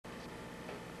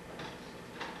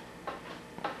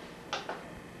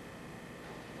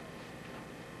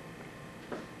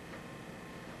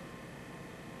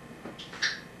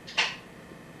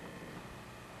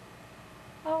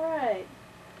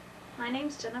My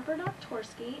name's Jennifer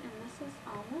Doktorsky, and this is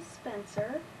Alma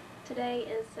Spencer. Today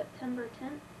is September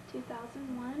 10th,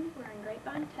 2001. We're in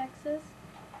Grapevine, Texas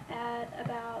at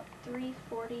about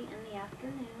 3:40 in the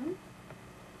afternoon.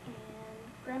 And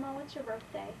Grandma, what's your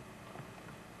birthday?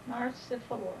 March the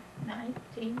 4th,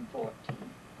 1914.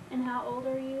 And how old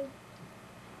are you?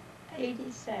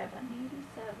 87.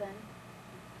 87.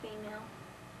 Female.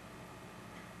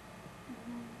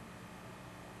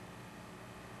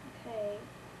 Okay,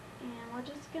 and we're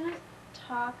just going to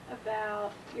talk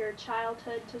about your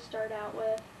childhood to start out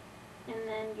with, and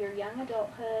then your young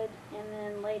adulthood, and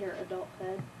then later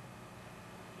adulthood.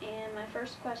 And my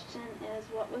first question is,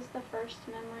 what was the first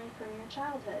memory from your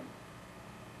childhood?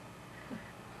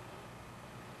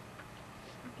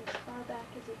 Like as far back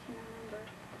as you can remember.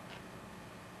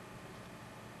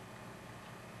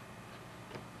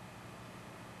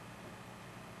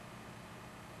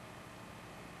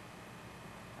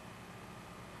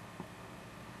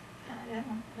 I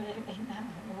don't really know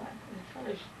what the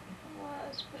first one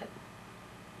was, but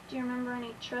Do you remember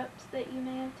any trips that you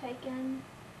may have taken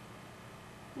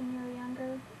when you were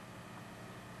younger?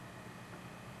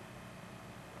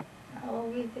 oh,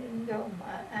 we didn't go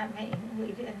much. I mean,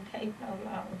 we didn't take no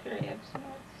long trips.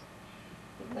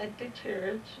 We went to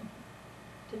church,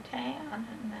 to town,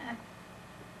 and that.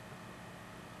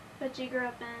 But you grew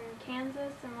up in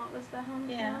Kansas, and what was the hometown?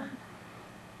 Yeah.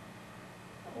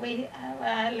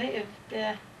 I lived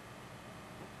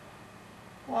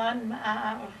 1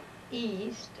 mile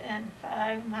east and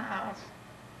 5 miles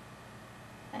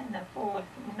and a fourth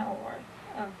north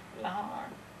of La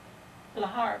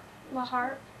Harpe. La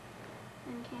Harpe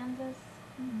in Kansas.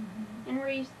 Mm-hmm. And were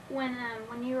you, when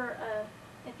you were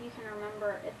if you can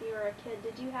remember, if you were a kid,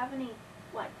 did you have any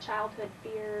like childhood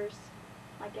fears,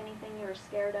 like anything you were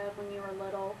scared of when you were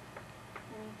little?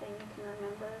 Anything you can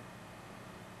remember?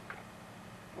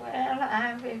 Well,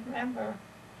 I remember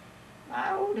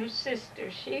my older sister,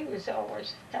 she was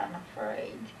always kind of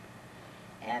afraid.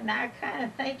 And I kind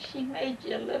of think she made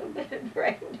you a little bit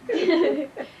afraid too.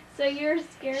 So you're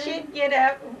scared? She'd get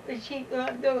up, she'd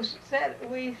go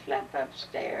we slept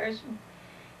upstairs,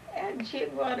 and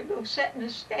she'd want to go sit in the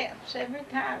steps every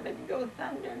time it'd go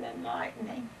thundering and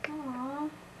lightning. Aww.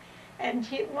 And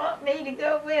she'd want me to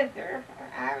go with her.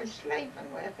 I was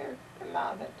sleeping with her a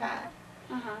lot of the time.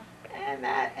 Uh-huh. And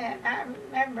I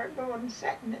remember going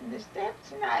sitting in the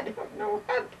steps, and I don't know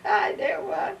what time it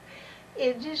was.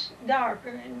 It was just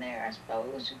darker in there, I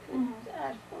suppose.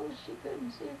 I suppose she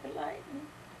couldn't see the lightning.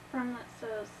 From that,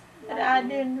 so But I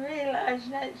didn't realize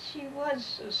that she was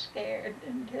so scared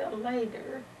until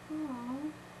later.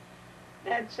 Aww.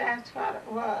 That's what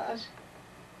it was.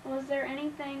 Was there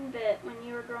anything that when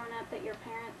you were growing up that your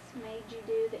parents made you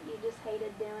do that you just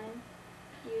hated doing?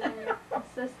 You and your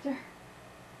sister?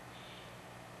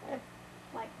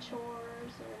 Like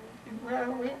chores or anything Well,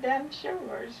 like we that? done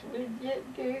chores. We did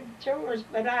do chores,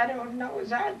 but I don't know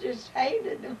if I just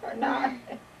hated them or not.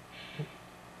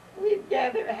 We'd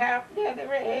help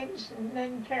gather eggs and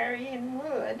then carry in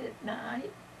wood at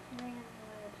night. Carrying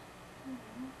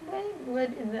wood. Laying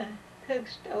wood in the cook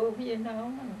stove, you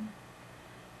know, and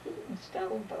heating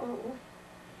stove both.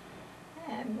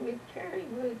 And we'd carry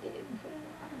wood in, put it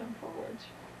on the porch.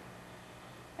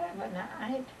 Have a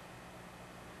night.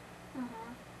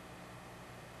 Uh-huh.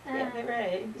 Gather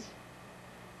eggs.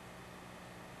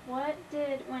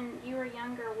 When you were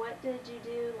younger, what did you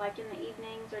do, like in the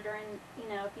evenings or during,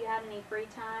 if you had any free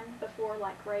time before,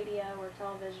 like, radio or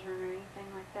television or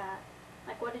anything like that?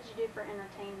 Like, what did you do for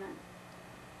entertainment?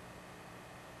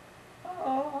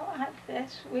 Oh, I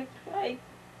guess we played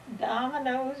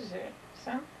dominoes or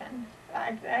something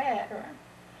like that, or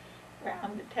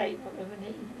around the table of an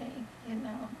evening,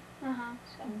 Uh-huh.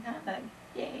 some kind of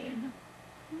game.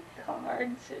 Okay.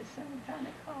 Cards or some kind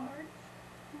of cards.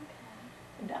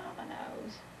 Okay.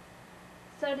 Dominoes.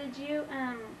 So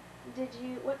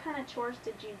what kind of chores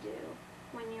did you do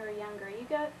when you were younger?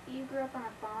 You grew up on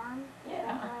a farm, is Yeah.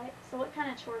 that right? So what kind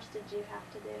of chores did you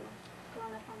have to do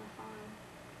growing up on the farm?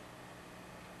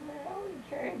 Well, we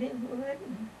carried in wood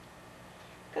and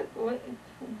cooked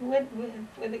wood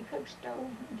for the cook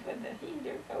stove and for the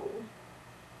heater both.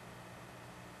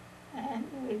 And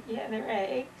we'd gather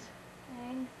eggs.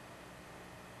 Eggs.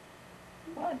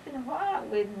 Once in a while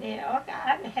we'd milk.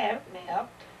 I'd have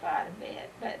milked quite a bit,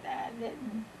 but I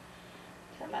didn't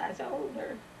till I was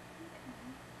older.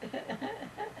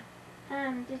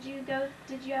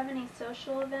 Did you have any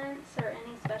social events or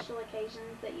any special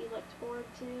occasions that you looked forward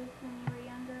to when you were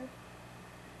younger?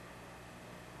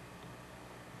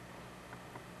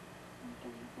 Like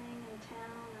anything in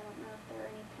town? I don't know if there are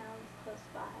any towns close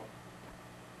by.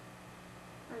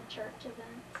 Or church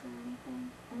events or anything.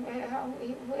 Well,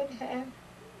 we would have,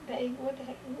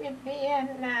 we'd be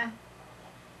in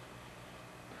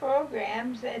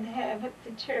programs they'd have at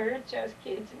the church, us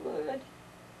kids would.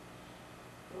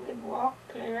 We'd walk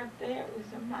clear up there, it was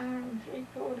 1.75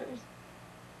 miles.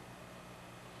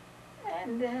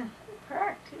 And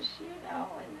practice,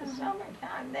 in the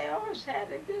summertime. They always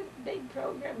had a good big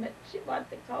program at what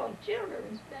they called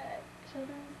Children's Day.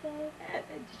 Children's Day? At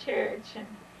the church,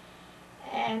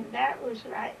 and that was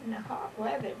right in the hot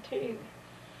weather too.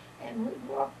 And we'd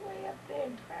walk way up there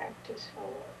and practice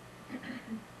for it.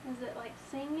 Was it like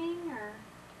singing or?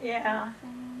 Yeah,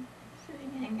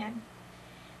 singing and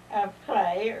a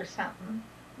play or something,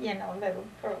 little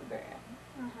program.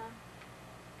 Uh-huh.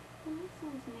 Well, that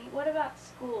sounds neat. What about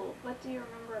school? What do you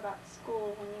remember about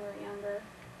school when you were younger?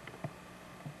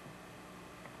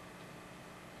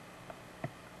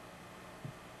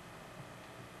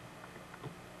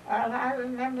 Well, I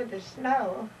remember the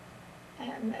snow,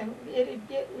 and it'd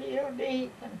get real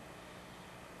deep,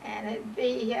 and it'd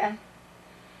be,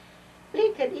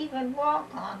 we could even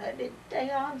walk on it. It'd stay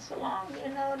on so long,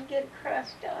 and get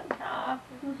crust on top,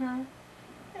 Mm-hmm.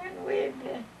 and we'd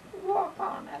walk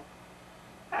on it.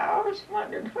 I always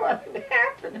wondered what would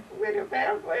happen if we'd have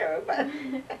fell well, but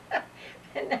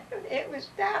and it was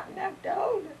stout enough to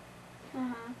hold it.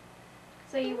 Uh-huh.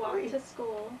 So you walked to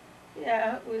school.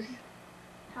 Yeah, it was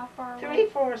How far away?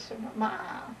 3/4 of a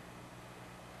mile.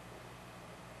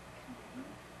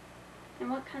 And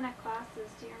what kind of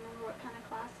classes? Do you remember what kind of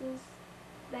classes?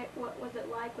 What was it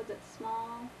like? Was it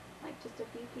small? Like just a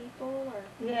few people, or?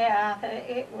 Yeah,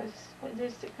 it was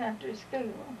just a country school,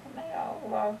 and they all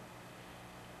walked.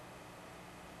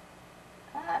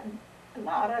 A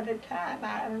lot of the time,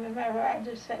 I remember I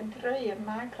just had 3 in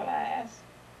my class.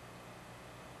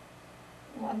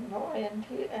 One boy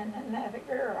and another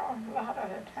girl, a lot of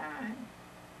the time.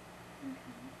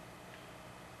 Okay.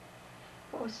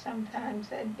 Of course, sometimes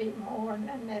there'd be more, and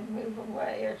then they'd move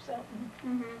away or something.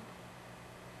 Mhm.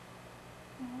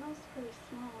 Well, that was pretty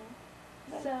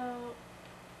small. So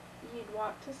you'd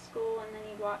walk to school, and then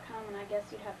you'd walk home, and I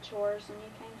guess you'd have chores when you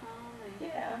came home. And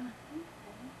Yeah.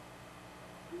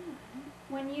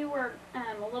 when you were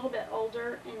a little bit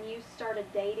older and you started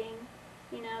dating,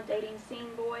 dating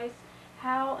scene boys,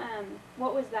 how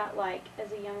what was that like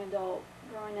as a young adult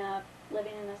growing up,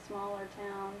 living in a smaller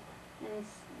town, and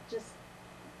just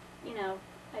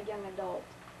a young adult?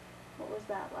 What was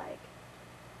that like?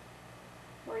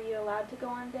 Were you allowed to go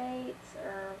on dates,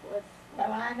 or was?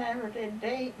 Well, I never did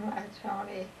date much,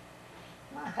 only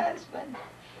my husband,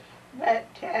 but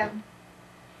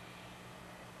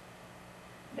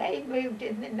they moved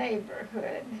in the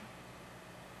neighborhood.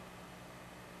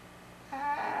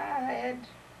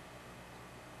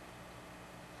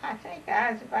 I think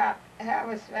I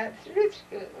was about through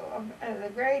school, the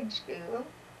grade school,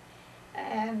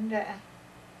 and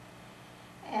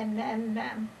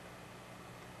then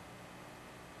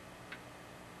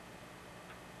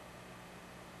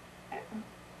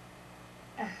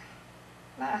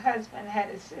my husband had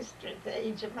a sister the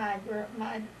age of my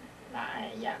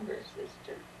younger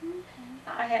sister. Okay.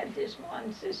 I had just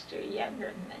one sister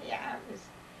younger than me. I was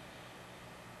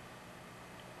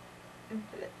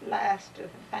the last of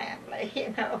the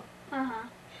family, Uh-huh.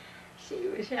 She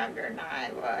was younger than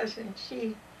I was, and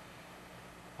she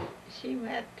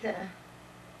went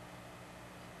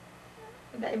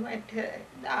they went to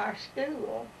our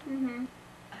school, Mhm.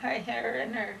 her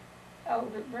and her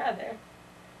older brother,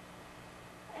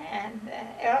 and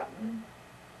Elton,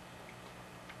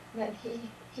 but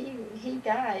he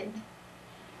died.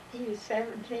 He was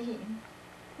 17.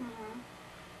 Mhm.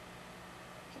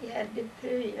 He had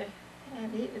diphtheria,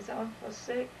 and he was awful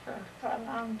sick for a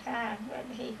long time, but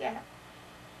he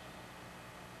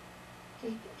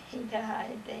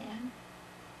died then.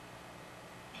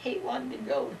 He wanted to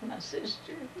go with my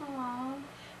sister, Aww.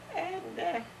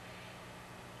 and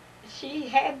she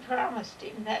had promised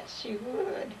him that she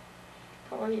would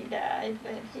before he died,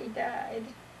 but he died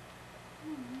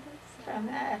That's from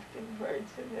sad.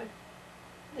 afterwards of the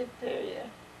diphtheria.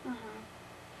 Uh-huh.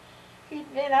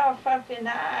 He'd been off up in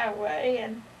Iowa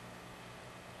and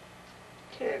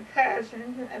to a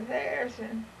cousin of theirs,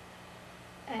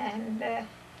 and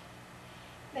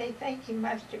they think he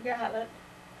must have got it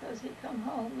because he come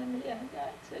home and he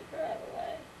got sick right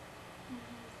away.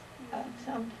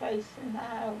 Someplace in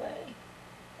Iowa,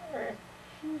 or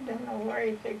don't know where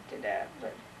he picked it up,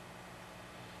 but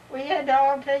we had to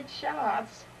all take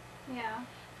shots. Yeah.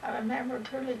 I remember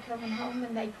Curly coming home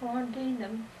and they quarantined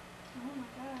him, Oh my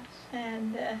gosh.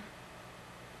 and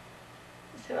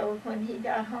so when he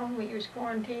got home, he was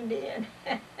quarantined in.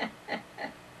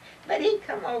 But he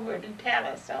come over to tell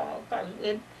us all, because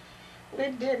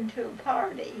we'd been to a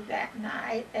party that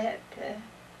night at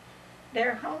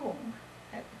their home,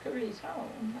 at Curry's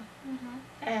home. Mm-hmm.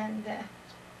 And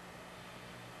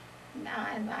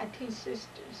I and my two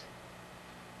sisters.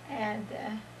 And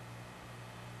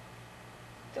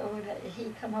so that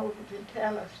he come over to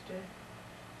tell us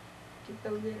to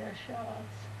go get our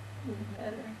shots. We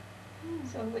better. Mm.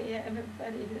 So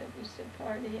everybody that was at the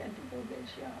party had to go get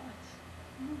shots.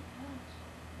 Oh gosh.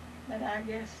 But I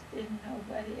guess didn't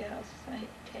nobody else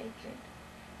take it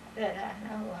that I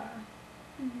know of.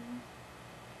 Mm-hmm.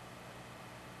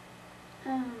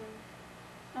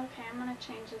 Okay, I'm gonna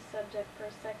change the subject for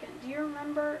a second. Do you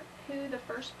remember who the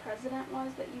first president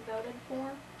was that you voted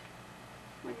for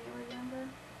when you were younger?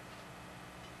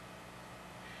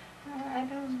 Oh, I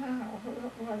don't know who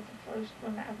it was the first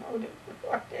one I voted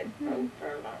for. I didn't vote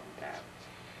for a long time.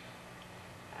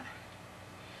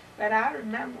 But I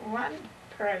remember one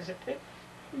president.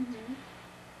 Mm-hmm.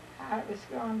 I was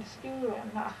going to school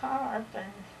in La Harpe,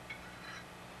 and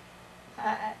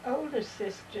my older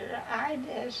sister,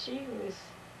 Ida, she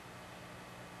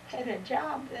had a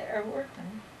job there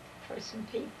working for some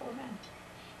people, and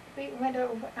we went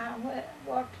over.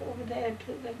 Walked over there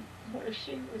to where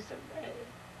she was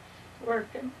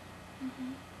working.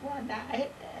 Mm-hmm. One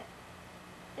night.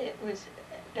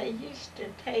 They used to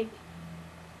take,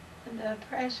 the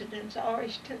presidents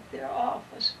always took their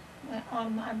office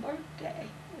on my birthday,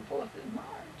 the 4th of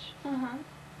March. Uh-huh.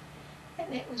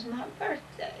 And it was my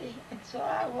birthday, and so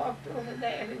I walked over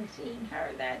there and seen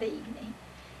her that evening.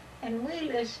 And we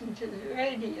listened to the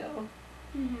radio,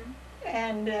 Mm-hmm.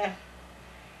 and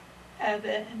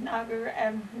the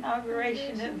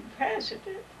inauguration of the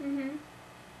president. Mm-hmm.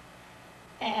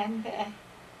 And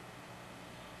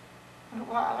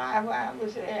while I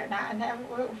was there, and I never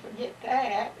will forget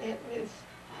that, it was,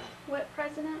 What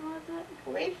president was it?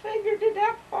 we figured it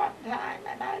up one time,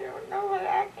 and I don't know what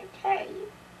I can tell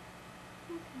you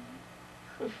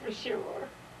Okay. for sure.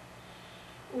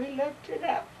 We looked it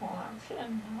up once,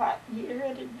 and what year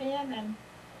it had been,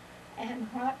 and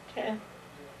what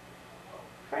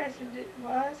president it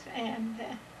was, and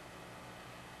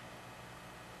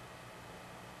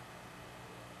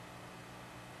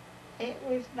it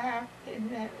was back in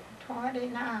the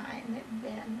 29 had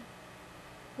been,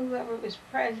 whoever was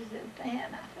president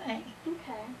then, I think.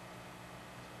 Okay.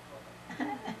 And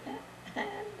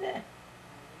That's okay.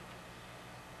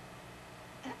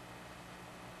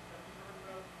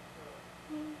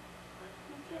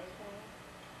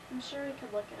 I'm sure we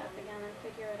could look it up again and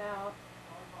figure it out.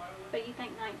 But you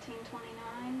think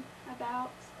 1929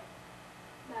 about?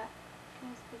 That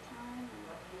was the time?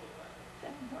 Or?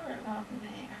 somewhere along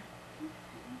there.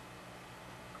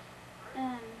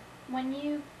 Okay. When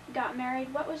you got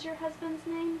married, what was your husband's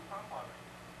name?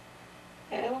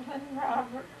 Elvin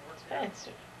Robert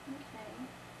Spencer. Okay.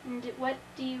 And what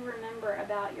do you remember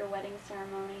about your wedding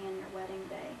ceremony and your wedding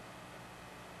day?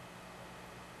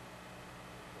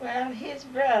 Well, his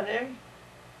brother,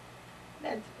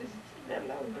 that's a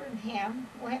little older than him,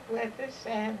 went with us,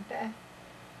 and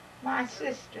my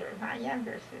sister, my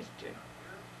younger sister.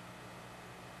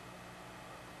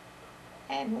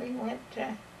 And we went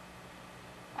to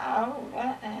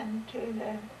Iowa and to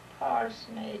the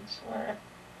parsonage where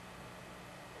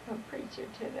a preacher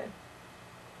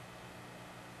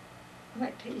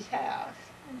went to his house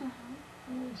and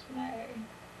was married.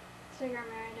 So you're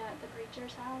married at the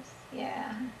preacher's house?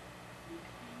 Yeah.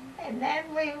 Okay. And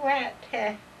then we went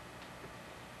to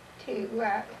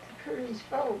Curry's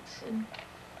folks,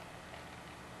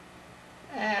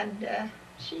 and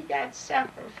she got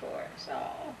supper for us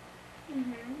all.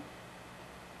 Mm-hmm.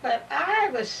 But I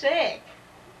was sick.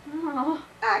 Oh.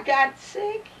 I got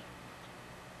sick,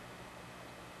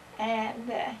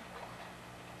 and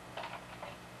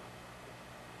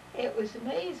it was the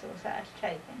measles I was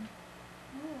taking.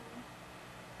 Oh.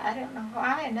 I don't know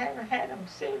why I never had them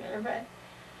sooner, but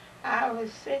I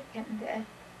was sick, and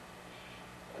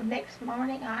the next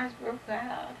morning I broke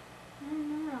out Oh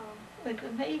no. with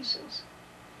the measles.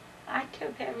 I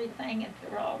took everything at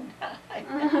the wrong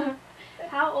time.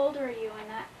 How old were you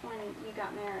when you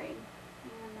got married?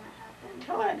 When that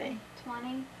happened? 20.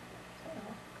 20? So,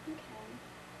 Okay.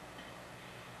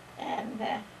 and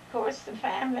of course the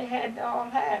family had to all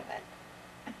have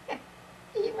it.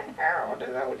 Even Harold,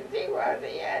 as old as he was,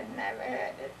 he had never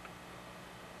had it.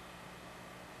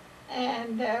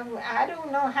 And I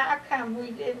don't know how come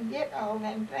we didn't get all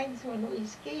them things when we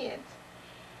was kids.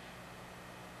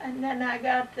 And then I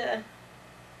got the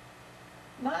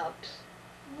mumps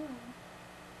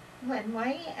when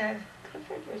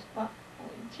Clifford was born,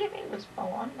 when Jimmy was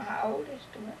born, my oldest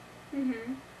one.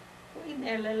 Mm-hmm. we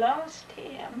nearly lost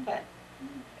him, but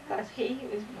because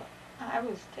I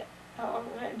was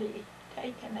already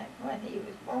taken it when he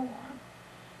was born.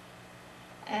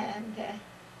 And of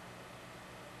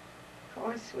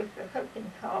course, with the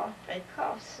whooping cough, they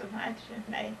cough so much and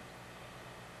they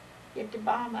get to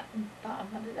vomit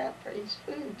it up, or his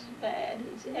food's bad.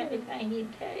 He's everything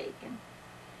he'd take, and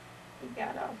he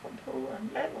got awful poor and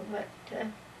little, but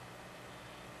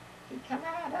he come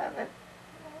out of it.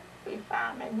 We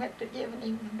finally went to giving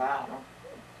him the bottle.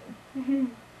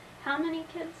 How many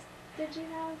kids did you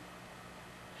have?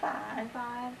 5.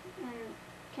 5. And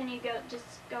can you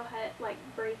just go ahead, like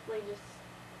briefly, just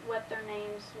what their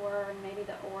names were and maybe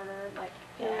the order, like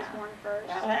who was born first?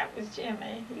 Well, that was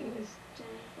Jimmy. Jimmy's the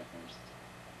first.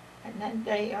 And then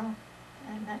Dale,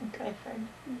 and then Clifford,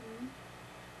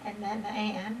 and then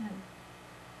Ann,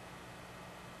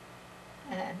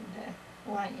 and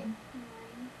Wayne.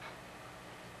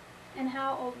 And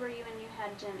how old were you when you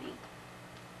had Jimmy?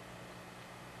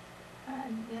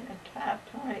 I'd been about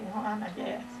 21, I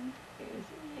guess. He was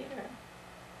a year.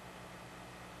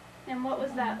 And what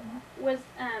was that? What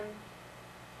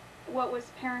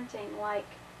was parenting like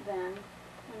then,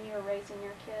 when you were raising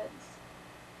your kids?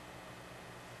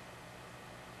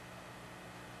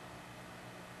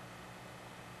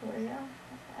 Well,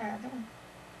 I don't.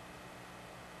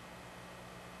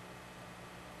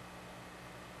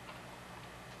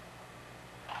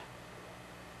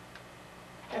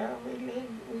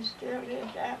 We still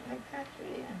lived out in the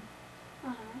country,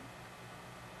 and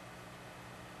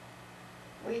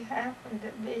we happened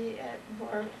to be at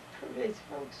where Pruitt's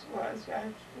folks was.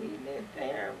 We lived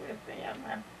there with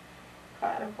them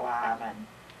quite a while,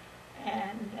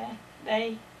 and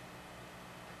they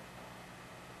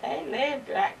lived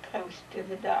right close to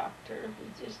the doctor. It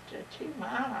was just 2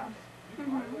 miles.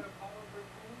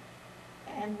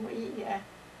 And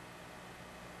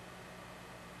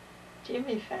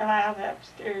Jimmy fell out the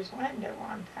upstairs window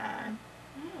one time,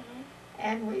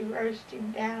 and we rushed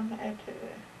him down there to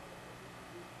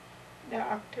the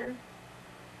doctor,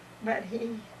 but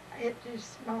it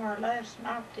just more or less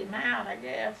knocked him out, I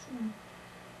guess, and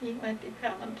he went to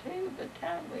coming to by the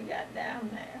time we got down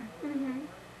there.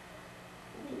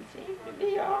 He seemed to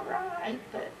be all right,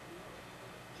 but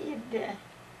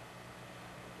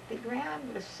the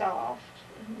ground was soft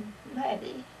and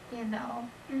muddy, you know,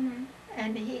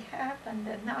 and he happened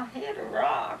to not hit a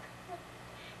rock.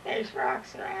 There's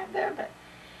rocks around there, but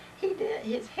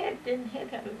his head didn't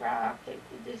hit a rock. It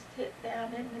just hit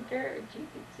down in the dirt. You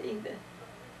could see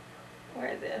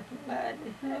where the mud,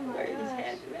 where his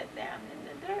head went down in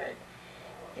the dirt.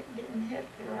 It didn't hit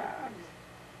the rocks.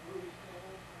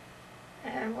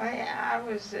 Anyway, I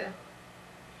was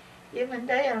giving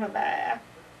Dale a bath,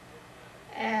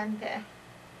 and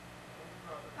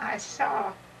I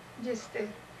saw just a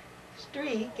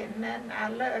streak, and then I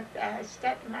looked. I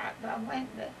stepped right by the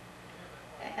window,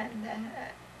 and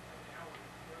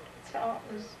saw it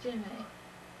was Jimmy. Oh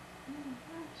my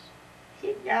gosh.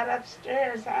 He got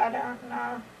upstairs, I don't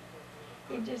know.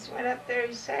 He just went up there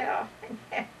himself.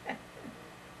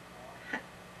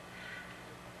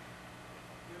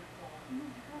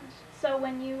 So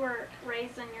when you were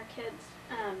raising your kids,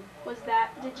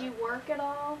 did you work at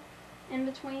all in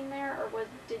between there, or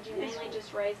did you mainly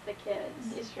just raise the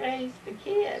kids? Just raise the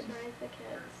kids. Just raise the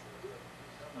kids.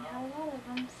 You had a lot of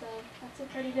them, so that's a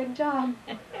pretty good job.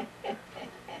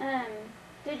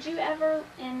 Did you ever,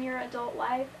 in your adult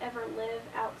life, ever live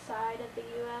outside of the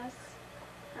U.S.,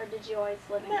 or did you always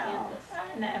live in Kansas? No,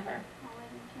 I never.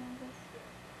 Always in Kansas?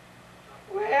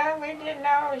 Well, we didn't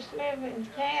always live in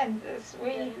Kansas.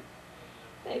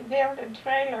 They built a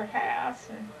trailer house,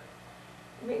 and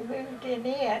we moved in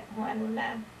it when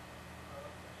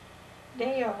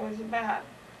Dale was about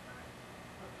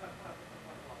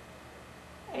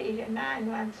 8 or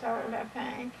 9 months old, I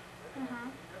think.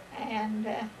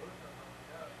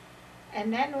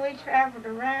 And then we traveled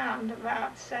around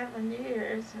about 7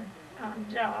 years on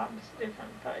jobs,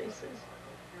 different places.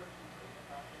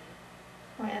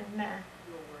 When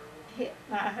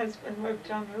my husband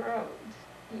worked on the roads.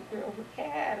 He drove a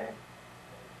cat or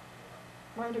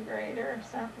motor grader or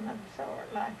something of the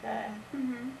sort like that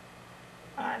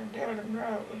on building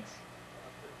roads.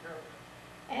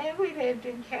 And we lived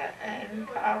in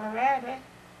Colorado.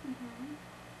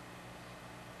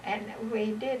 And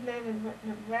we did live in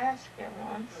Nebraska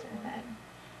once, and then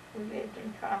we lived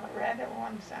in Colorado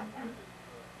one summer.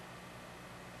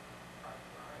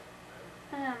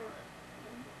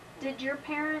 Did your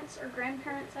parents or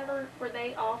grandparents were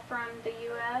they all from the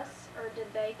U.S., or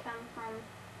did they come from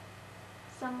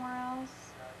somewhere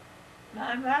else?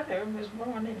 My mother was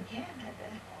born in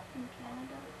Canada. In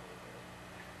Canada?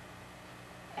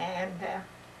 And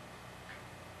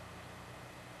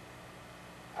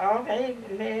oh, they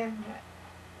lived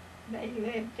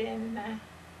in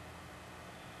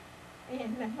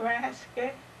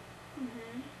Nebraska,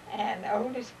 Mhm. and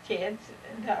oldest kids,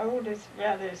 the oldest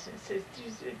brothers and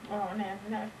sisters was born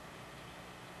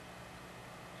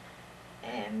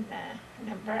in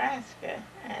Nebraska,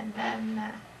 and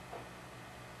then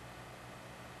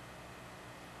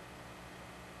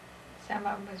some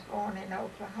of them was born in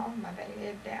Oklahoma. They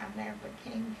lived down there by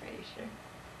Kingfisher,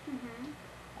 Mhm.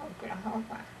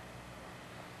 Oklahoma.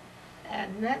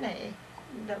 And Minnie,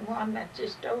 the one that's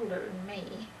just older than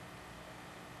me,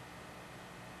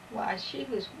 why, she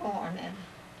was born in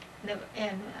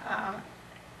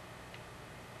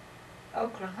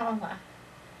Oklahoma,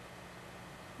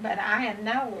 but I and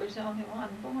Noah was the only one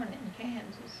born in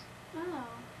Kansas. Oh.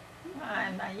 I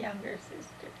and my younger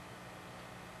sister.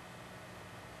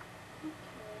 Okay.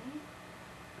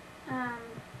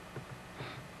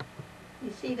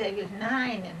 You see, there was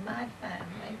 9 in my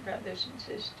family, brothers and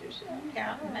sisters.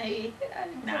 Counting me,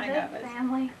 It's 9 a of big us.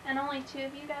 family. And only 2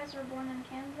 of you guys were born in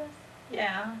Kansas?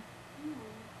 Yeah.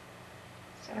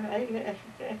 So they lived.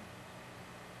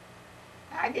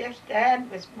 I guess Dad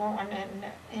was born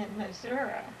in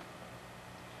Missouri,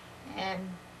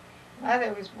 and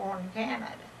Mother was born in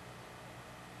Canada.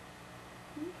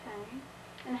 Okay.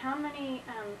 And how many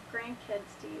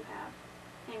grandkids do you have?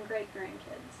 And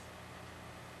great-grandkids?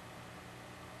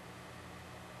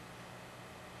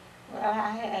 Well,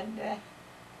 I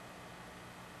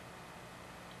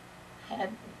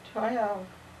had 12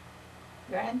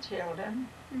 grandchildren,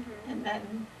 Mhm. and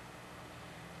then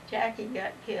Jackie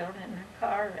got killed in a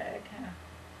car wreck.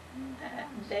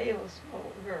 Dale's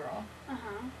little girl,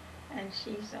 Uh-huh. and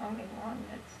she's the only one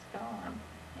that's gone.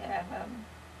 Yeah,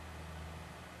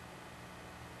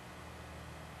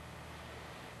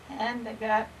 and I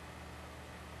got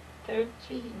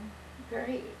 13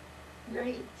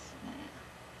 greats now.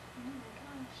 Oh my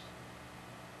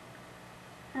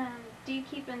gosh. Do you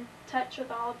keep in touch with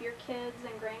all of your kids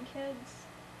and grandkids?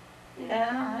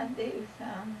 Yeah, I do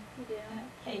some. You do? I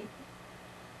keep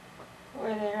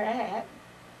where they're at.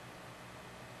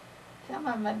 Some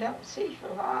of them I don't see for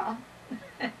a while.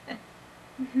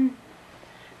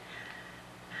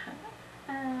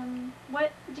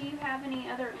 What do you have any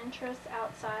other interests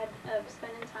outside of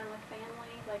spending time with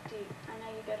family? Like, I know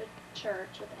you go to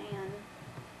church with Ann.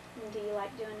 And do you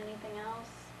like doing anything else?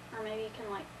 Or maybe you can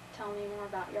like tell me more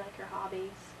about your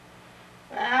hobbies.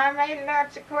 Well, I made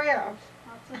lots of quilts.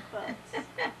 Lots of quilts.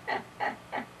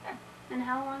 And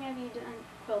how long have you done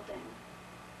quilting?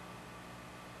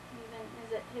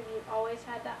 Have you always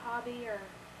had that hobby, or?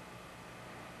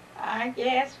 I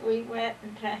guess we went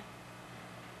into,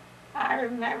 I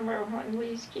remember when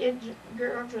we was kids,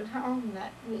 girls at home,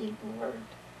 that we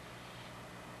worked,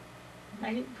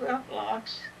 made quilt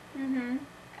blocks. Mm-hmm.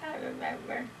 I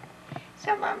remember.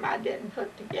 Some of them I didn't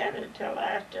put together till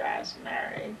after I was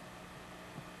married.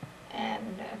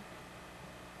 And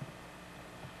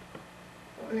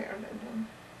wielded them.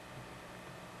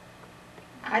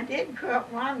 I did quilt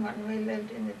one when we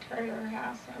lived in the trailer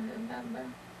house, I remember.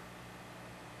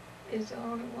 It's the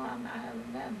only one I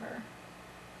remember.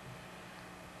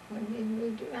 When we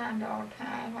moved around all the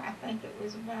time, I think it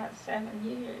was about 7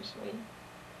 years we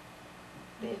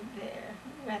lived there.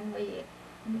 When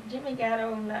Jimmy got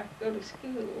old enough to go to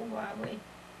school while we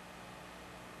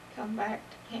come back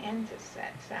to Kansas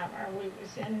that summer, we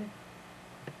was in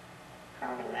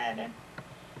Colorado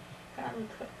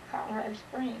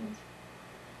Springs.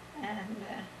 And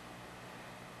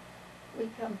we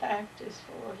come back just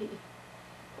before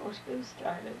school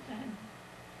started and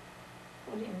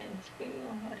put him in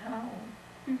school at home.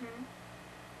 Mm-hmm.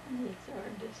 And he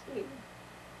started to school.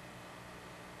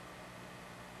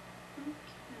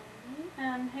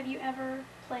 Okay. Have you ever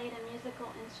played a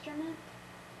musical instrument?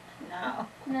 No.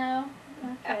 No?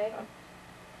 Okay.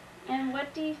 And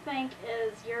what do you think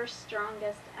is your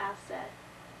strongest asset?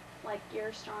 Like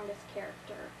your strongest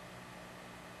character?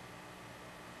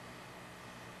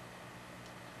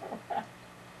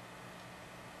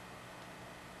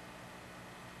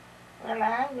 Well,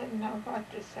 I wouldn't know what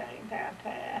to say about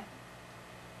that.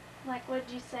 Like, would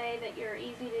you say that you're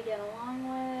easy to get along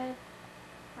with?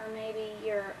 Or maybe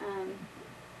you're, I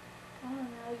don't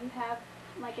know, you have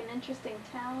like an interesting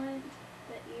talent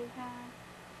that you have?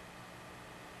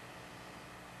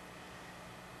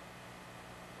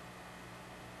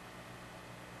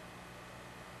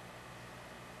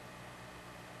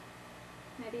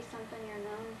 Maybe something you're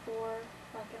known for,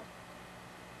 like I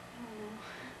don't know.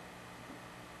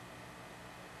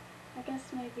 I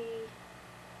guess maybe,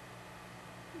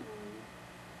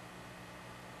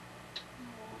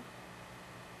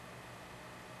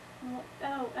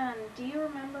 Do you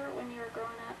remember when you were growing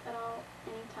up at all,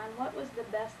 anytime, what was the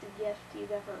best gift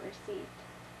you've ever received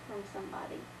from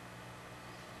somebody?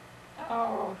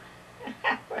 Oh,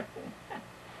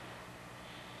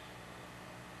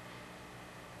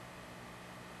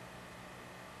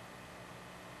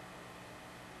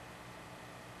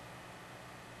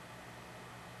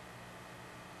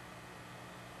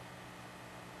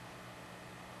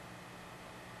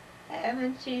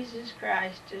 having Jesus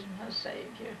Christ as my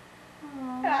Savior.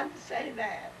 Aw, I'd say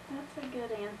that. that's a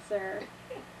good answer.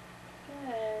 Good.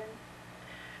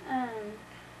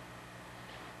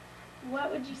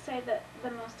 What would you say that the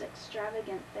most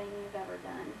extravagant thing you've ever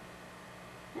done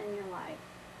in your life?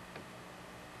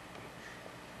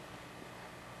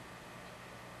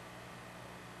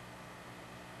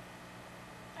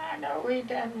 I know we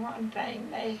done one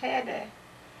thing. We had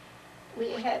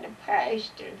a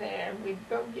pasture there. We'd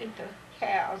go get the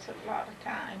cows a lot of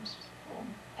times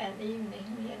an evening,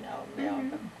 milk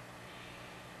them.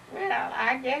 Well,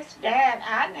 I guess Dad,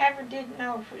 I never did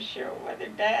know for sure whether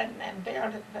Dad and them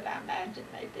built it, but I imagine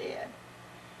they did.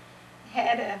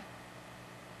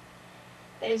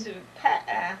 There's a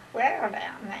well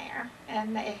down there,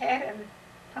 and they had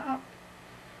a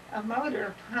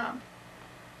motor pump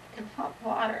to pump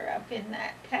water up in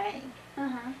that tank.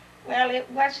 Uh-huh. Well, it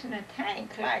wasn't a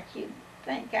tank like you'd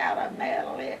think out of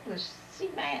metal. It was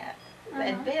cement.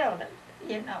 They built it,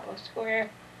 a square.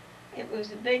 It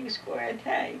was a big square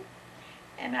tank.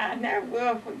 And I never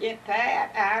will forget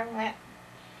that.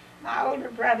 My older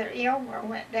brother Elmer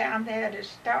went down there to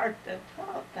start the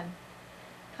pump and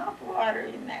pump water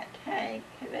in that tank.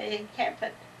 They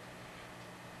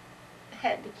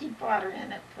had to keep water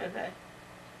in it for the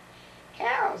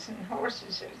cows and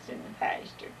horses that was in the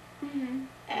pasture. Mm-hmm.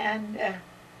 And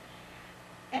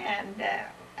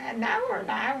Noah and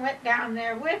I went down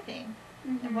there with him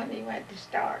when he went to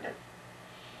start it.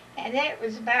 And it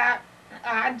was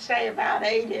I'd say about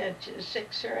 8 inches,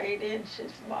 6 or 8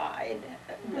 inches wide,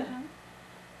 the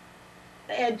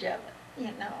edge of it,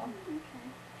 Okay.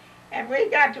 And we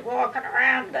got to walking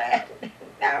around that.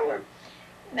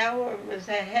 Noah was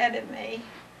ahead of me,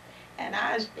 and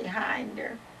I was behind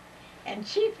her. And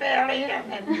she fell in,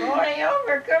 and boy,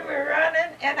 over come her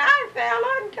running, and I fell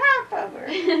on top of her.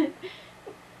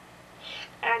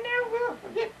 I never will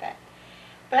forget that.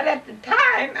 But at the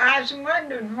time, I was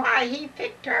wondering why he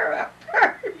picked her up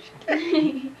first. But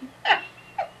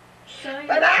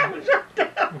I was up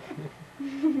there.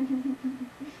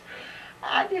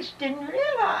 I just didn't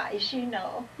realize,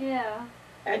 Yeah.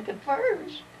 at the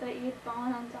first. That you'd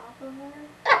fallen on top of her?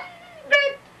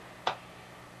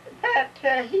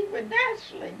 that he would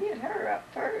naturally get her up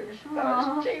first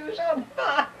because she was on the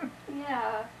bottom.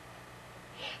 Yeah.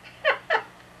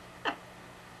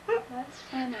 That's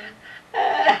funny.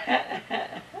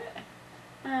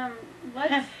 Let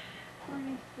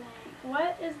me think.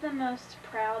 What is the most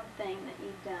proud thing that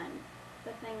you've done?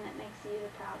 The thing that makes you the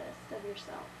proudest of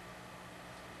yourself?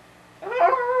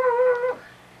 Oh,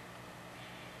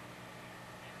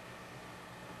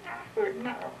 I wouldn't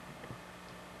know.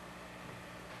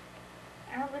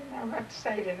 I wouldn't know what to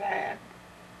say to that.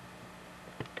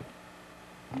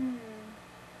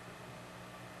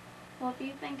 Well, if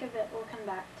you think of it, we'll come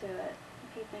back to it.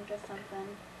 If you think of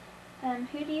something.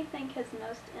 Who do you think has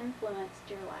most influenced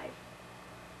your life?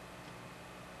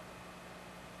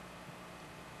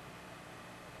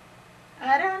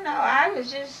 I don't know. I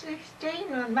was just 16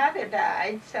 when Mother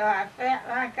died, so I felt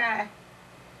like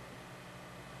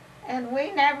and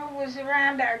we never was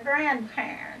around our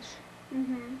grandparents.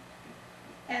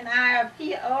 And I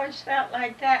always felt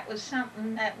like that was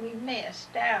something that we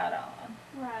missed out on.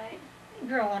 Right.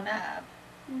 Growing up.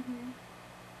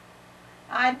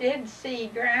 I did see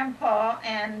Grandpa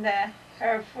and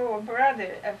her 5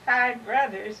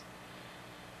 brothers,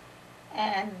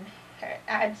 and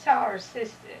I saw her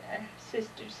sister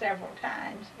several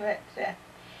times, but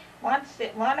one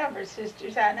of her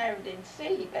sisters I never did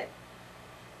see, but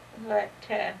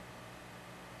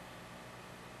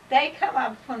they come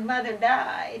up when Mother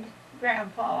died,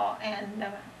 Grandpa and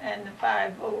the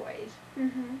 5 boys.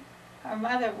 Her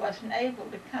mother wasn't able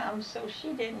to come, so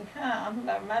she didn't come.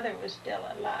 Her mother was still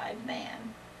alive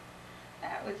then.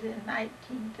 That was in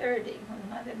 1930 when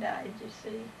Mother died, you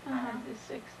see. I was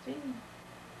 16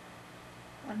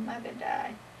 when Mother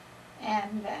died.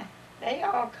 And they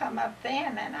all come up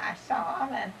then, and I saw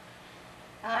them,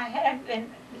 and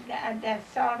I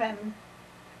saw them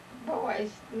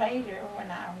boys later when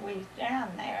I was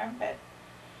down there,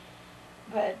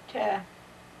 but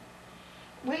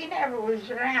we never was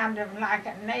around them like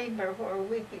a neighbor where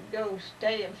we could go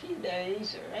stay a few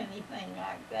days or anything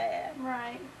like that.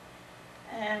 Right.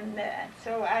 And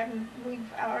so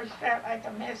we've always felt like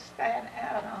I missed that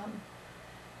out on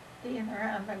being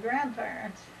around my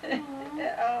grandparents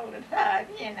all the time,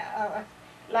 you know,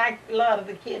 like a lot of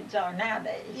the kids are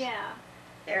nowadays. Yeah.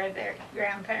 They're their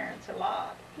grandparents a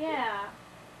lot. Yeah.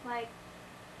 Like,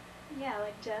 yeah,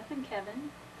 like Jeff and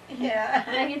Kevin. Yeah.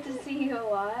 I get to see you a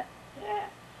lot. Yeah.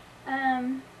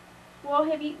 Well,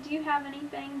 do you have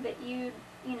anything that you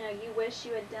wish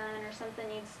you had done or something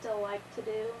you'd still like to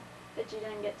do that you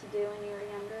didn't get to do when you were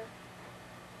younger?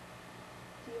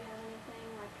 Do you have anything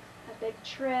like a big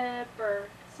trip or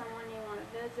someone you want to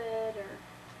visit or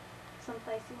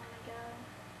someplace you want to go?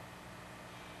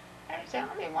 There's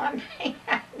only one thing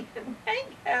I can think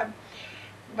of.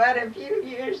 But a few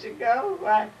years ago,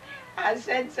 I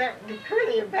said something to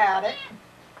Curly about it,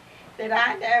 that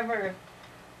I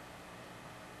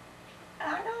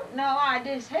don't know, I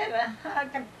just had a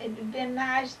hug. It'd been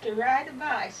nice to ride a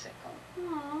bicycle.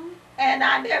 Aw. And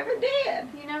I never did.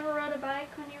 You never rode a bike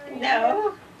when you were younger?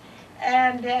 No.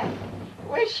 And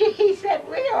he said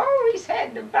we always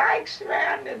had the bikes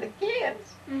around to the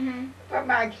kids, for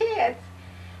my kids.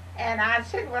 And I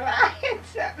said, well, I had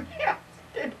something else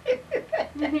to do with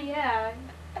that. Yeah.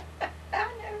 I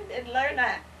never did learn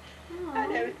that. Aw. I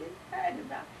never did ride a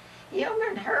bike. Hilmer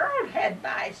and Harold had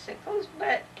bicycles,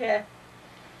 but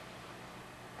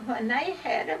when they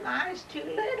had them, I was too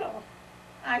little.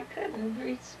 I couldn't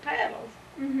reach pedals.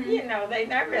 You know, they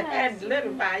never had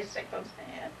little bicycles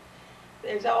then.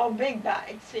 There's all big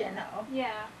bikes, you know.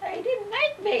 Yeah. They didn't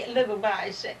make little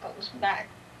bicycles back,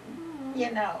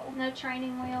 you know. No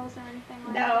training wheels or anything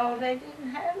like that? No, they didn't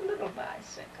have little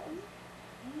bicycles.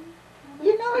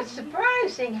 You know, it's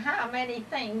surprising how many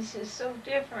things is so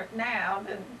different now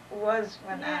than it was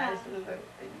when I was a little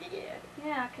kid.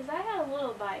 Yeah, because I had a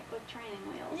little bike with training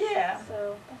wheels. Yeah.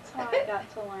 So that's how I got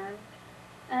to learn.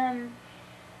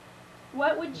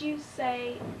 What would you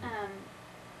say,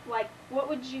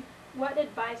 what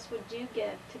advice would you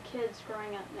give to kids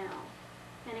growing up now?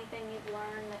 Anything you've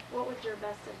learned, what would your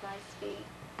best advice be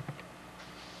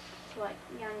to like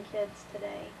young kids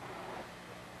today?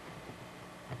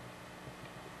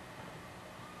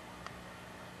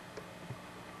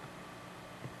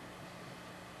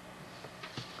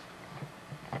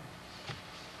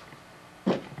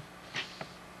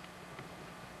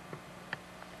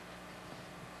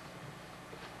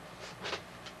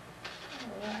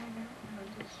 Oh, I don't know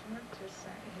just what to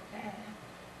say to that.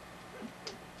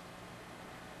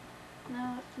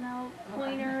 No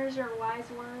pointers or wise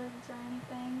words or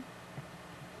anything?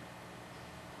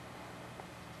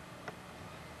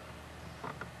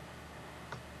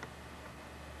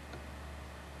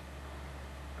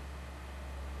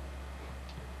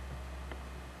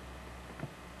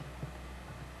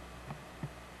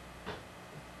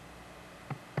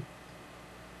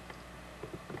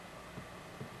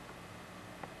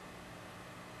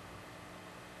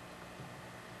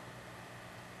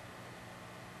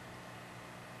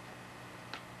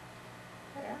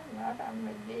 Well, a lot of them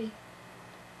would be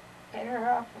better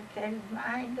off if they'd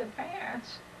mind the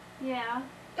parents. Yeah.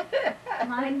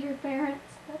 Mind your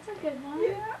parents. That's a good one.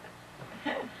 Yeah.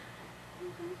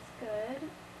 That's good.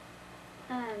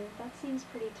 That seems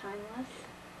pretty timeless.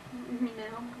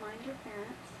 Mind your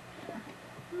parents.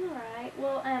 Alright,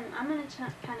 well, I'm going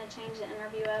to kind of change the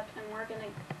interview up and we're going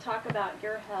to talk about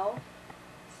your health.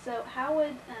 So how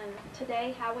would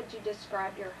you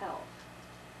describe your health?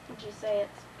 Would you say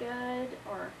it's good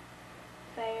or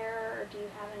fair, or do you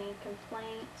have any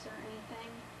complaints or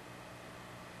anything?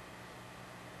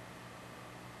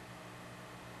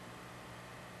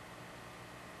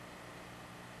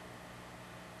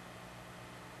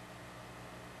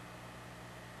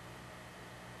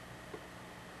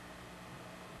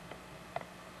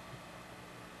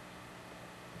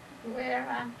 Well,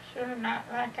 I'm sure not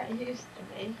like I used to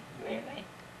be, really.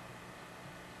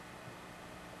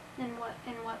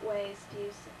 In what ways do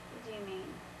you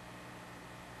mean?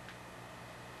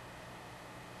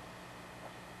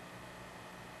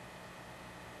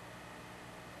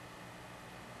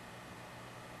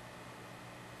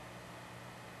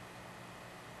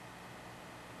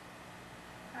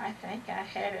 I think I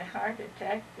had a heart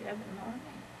attack the other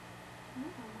morning. Oh.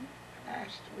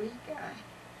 Last week I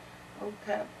woke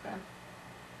up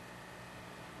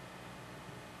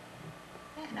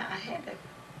and I had a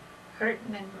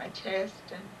hurting in my chest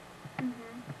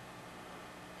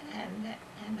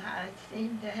and I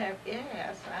seemed to have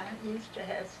gas. I used to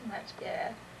have so much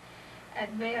gas. I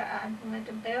went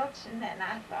to belching and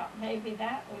I thought maybe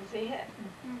that was it.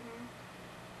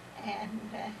 And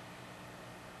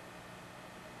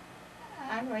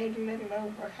I waited a little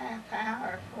over half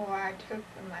hour before I took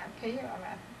my pill out of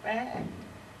the bag.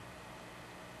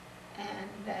 And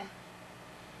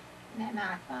then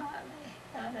I finally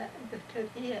got up, took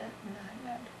it, and I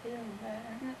got to feel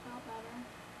better. It felt better.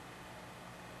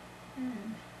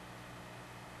 And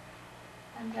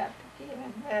I got to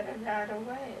feeling better right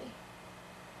away.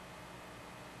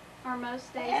 Are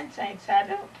most days? And since I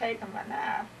don't take them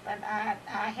enough, but I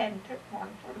hadn't took one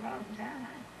for a long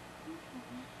time.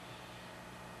 Okay.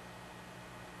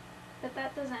 But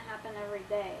that doesn't happen every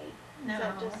day. No. Is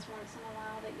that just once in a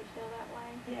while that you feel that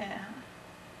way? Yeah.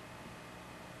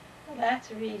 Well, that's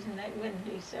the reason they wouldn't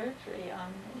do surgery on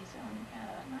me, so on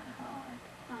account of my heart.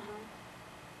 Uh-huh.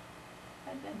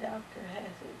 But the doctor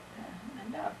has it,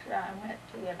 the doctor I went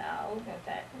to and all,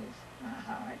 that was my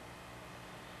heart.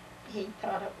 He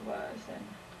thought it was, and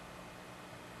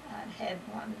I'd had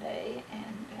one day,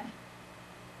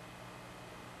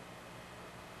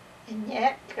 and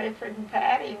yet Clifford and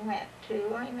Patty went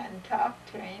to him and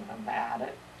talked to him about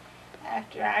it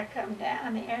after I come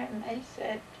down here, and they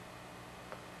said,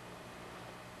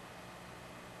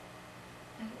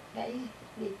 they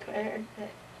declared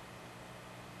that,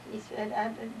 he said, I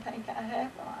didn't think I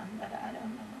had one, but I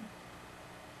don't know.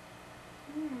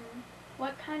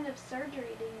 What kind of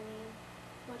surgery do you need?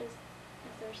 What is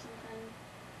there something,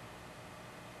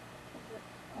 is it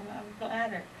Well, my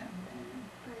bladder come down.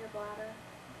 for your bladder?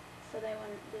 So they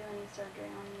wouldn't do any surgery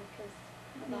on you because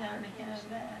of the Yeah, heart on account of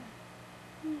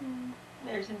condition? that.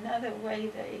 There's another way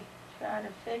they try to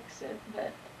fix it,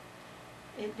 but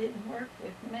it didn't work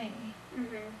with me.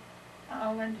 Mm-hmm.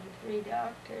 I went to three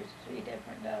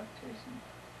different doctors, and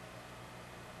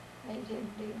they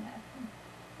didn't do nothing.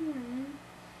 Hmm.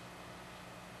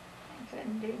 They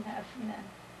couldn't do nothing.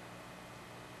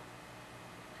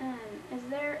 Is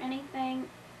there anything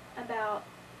about,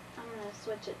 I'm going to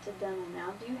switch it to dental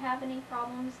now. Do you have any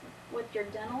problems with your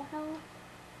dental health?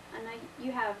 I know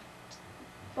you have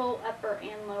full upper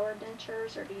and lower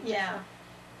dentures, or do you just Yeah.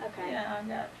 have, okay. Yeah, I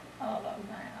got all of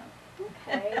them out.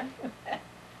 Okay.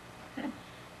 And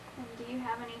do you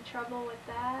have any trouble with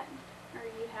that? Are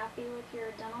you happy with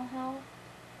your dental health?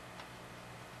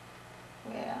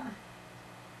 Well,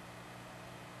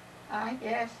 I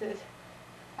guess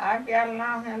I've got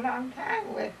along a long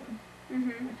time with them.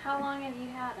 Mm-hmm. How long have you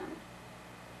had them?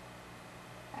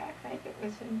 I think it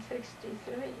was in 63.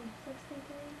 63?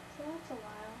 So that's a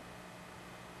while.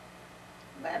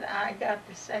 But I got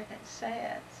the second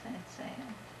set since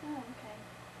then. Oh, okay.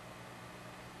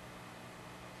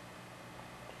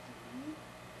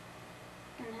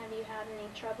 And have you had any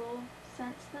trouble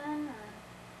since then,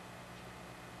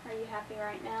 or are you happy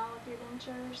right now with your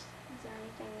dentures? Is there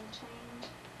anything you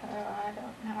change? Oh, I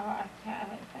don't know. I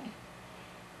haven't think.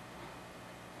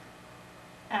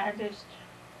 I just,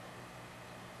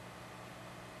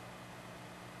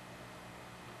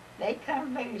 they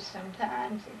come loose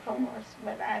sometimes, of course,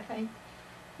 but I think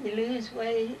you lose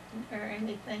weight or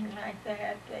anything like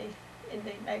that, they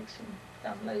make them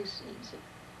come loose easy.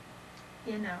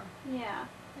 You know. Yeah.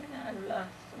 And I've lost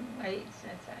some weight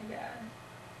since I got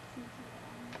Since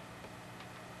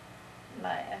you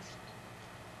last.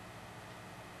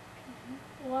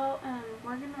 Okay. Well,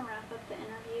 we're going to wrap up the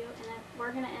interview, and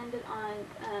we're going to end it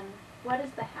on what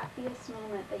is the happiest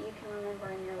moment that you can remember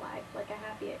in your life, like a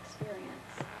happy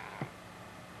experience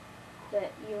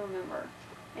that you remember.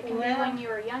 It can be when you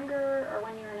were younger, or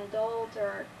when you were an adult,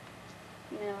 or,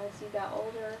 you know, as you got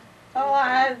older. Oh,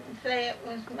 I'd say it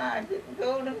was my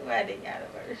golden wedding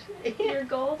anniversary. Your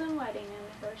golden wedding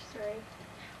anniversary.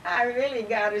 I really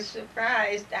got a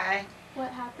surprise.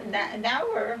 What happened? Now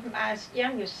my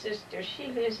youngest sister, she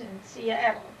lives in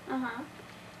Seattle. Uh-huh.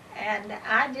 And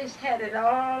I just had it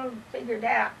all figured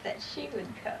out that she would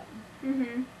come.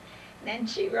 Mm-hmm. Then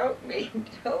she wrote me and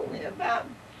told me about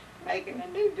making a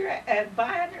new dress,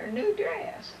 buying her a new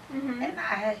dress. Mm-hmm. And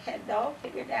I had it all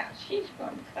figured out. She's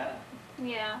going to come.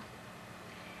 Yeah.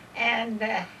 And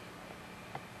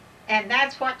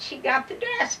that's what she got the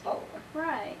dress for.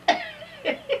 Right.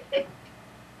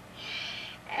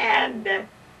 And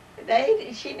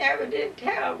she never did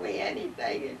tell me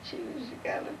anything that she was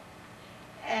gonna.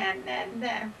 And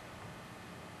then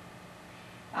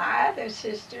my other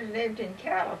sister lived in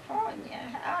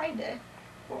California, Ida.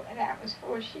 That was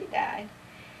before she died.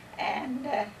 And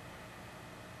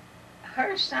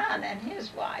her son and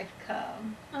his wife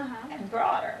come Uh-huh. and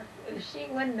brought her. She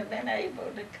wouldn't have been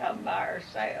able to come by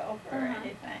herself or Uh-huh.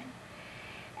 anything.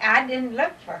 I didn't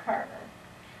look for her,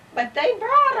 but they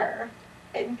brought her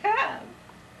and come.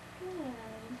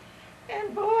 Good.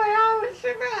 And boy, I was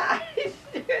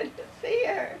surprised to see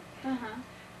her, Uh-huh.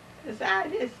 because I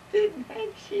just didn't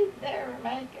think she'd never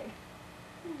make it.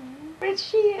 Mm. But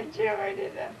she enjoyed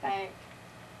it, I think.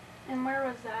 And where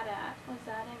was that at? Was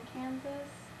that in Kansas?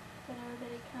 Did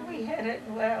everybody come? We had it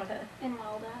in Welda. In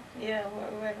Welda. Yeah,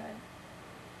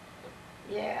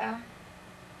 yeah.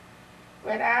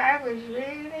 But I was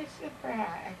really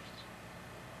surprised.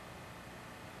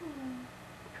 Hmm.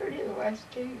 Pretty was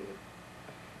too.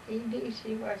 He knew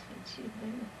she wasn't. She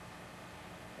knew.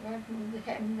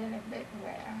 Hadn't been a bit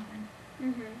well.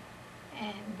 Mhm.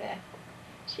 And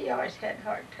she always had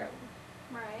heart trouble.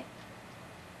 Right.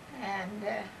 And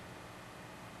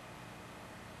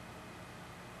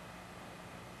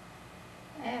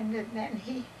then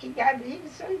he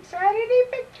was so excited he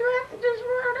picked her up and just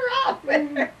rode her off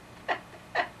with her.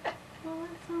 Well,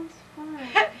 that sounds fun.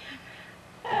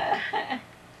 Alright.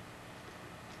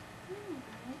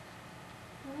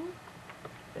 Well,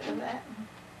 So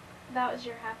that was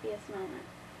your happiest moment.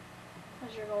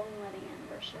 Was your golden wedding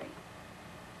anniversary.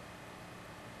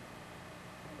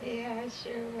 yeah, I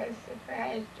sure was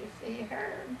surprised to see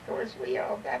her. Of course, we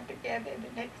all got together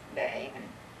the next day and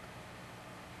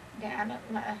down at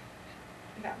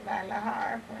by La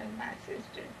Harpe with my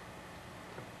sister.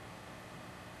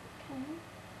 Okay.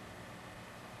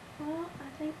 Well,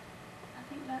 I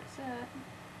think that's it.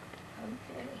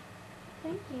 Okay.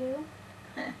 Thank you.